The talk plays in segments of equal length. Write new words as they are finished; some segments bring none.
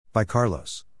By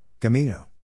Carlos Gamino.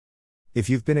 If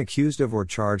you've been accused of or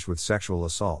charged with sexual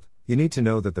assault, you need to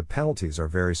know that the penalties are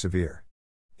very severe.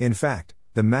 In fact,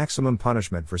 the maximum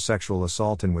punishment for sexual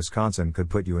assault in Wisconsin could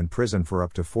put you in prison for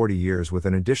up to 40 years with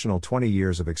an additional 20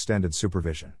 years of extended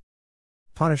supervision.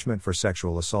 Punishment for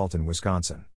sexual assault in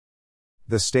Wisconsin.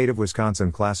 The state of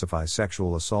Wisconsin classifies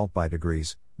sexual assault by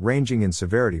degrees, ranging in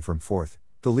severity from fourth,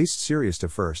 the least serious, to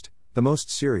first, the most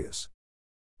serious.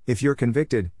 If you're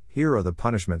convicted, here are the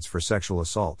punishments for sexual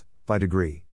assault, by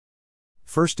degree.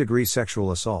 First degree sexual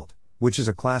assault, which is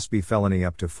a Class B felony,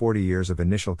 up to 40 years of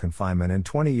initial confinement and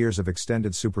 20 years of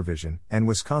extended supervision, and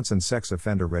Wisconsin sex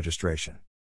offender registration.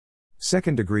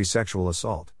 Second degree sexual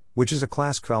assault, which is a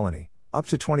Class C felony, up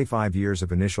to 25 years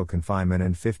of initial confinement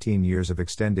and 15 years of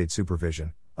extended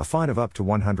supervision, a fine of up to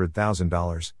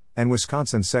 $100,000, and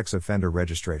Wisconsin sex offender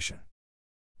registration.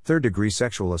 Third degree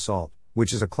sexual assault,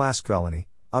 which is a Class C felony,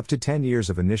 up to 10 years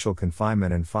of initial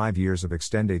confinement and 5 years of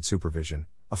extended supervision,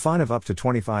 a fine of up to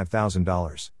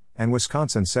 $25,000, and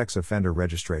Wisconsin sex offender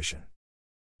registration.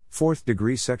 Fourth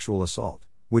degree sexual assault,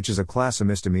 which is a Class A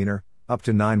misdemeanor, up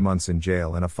to 9 months in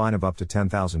jail and a fine of up to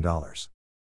 $10,000.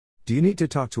 Do you need to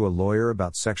talk to a lawyer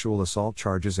about sexual assault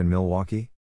charges in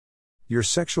Milwaukee? Your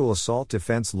sexual assault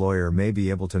defense lawyer may be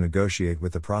able to negotiate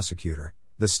with the prosecutor,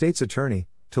 the state's attorney,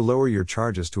 to lower your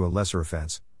charges to a lesser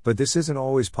offense, but this isn't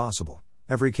always possible.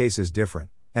 Every case is different,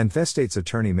 and the state's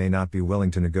attorney may not be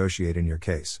willing to negotiate in your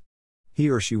case. He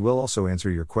or she will also answer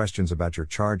your questions about your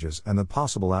charges and the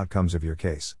possible outcomes of your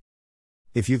case.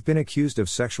 If you've been accused of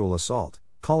sexual assault,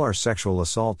 call our sexual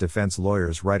assault defense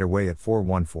lawyers right away at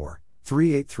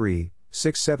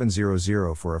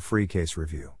 414-383-6700 for a free case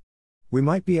review. We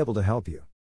might be able to help you.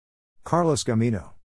 Carlos Gamino.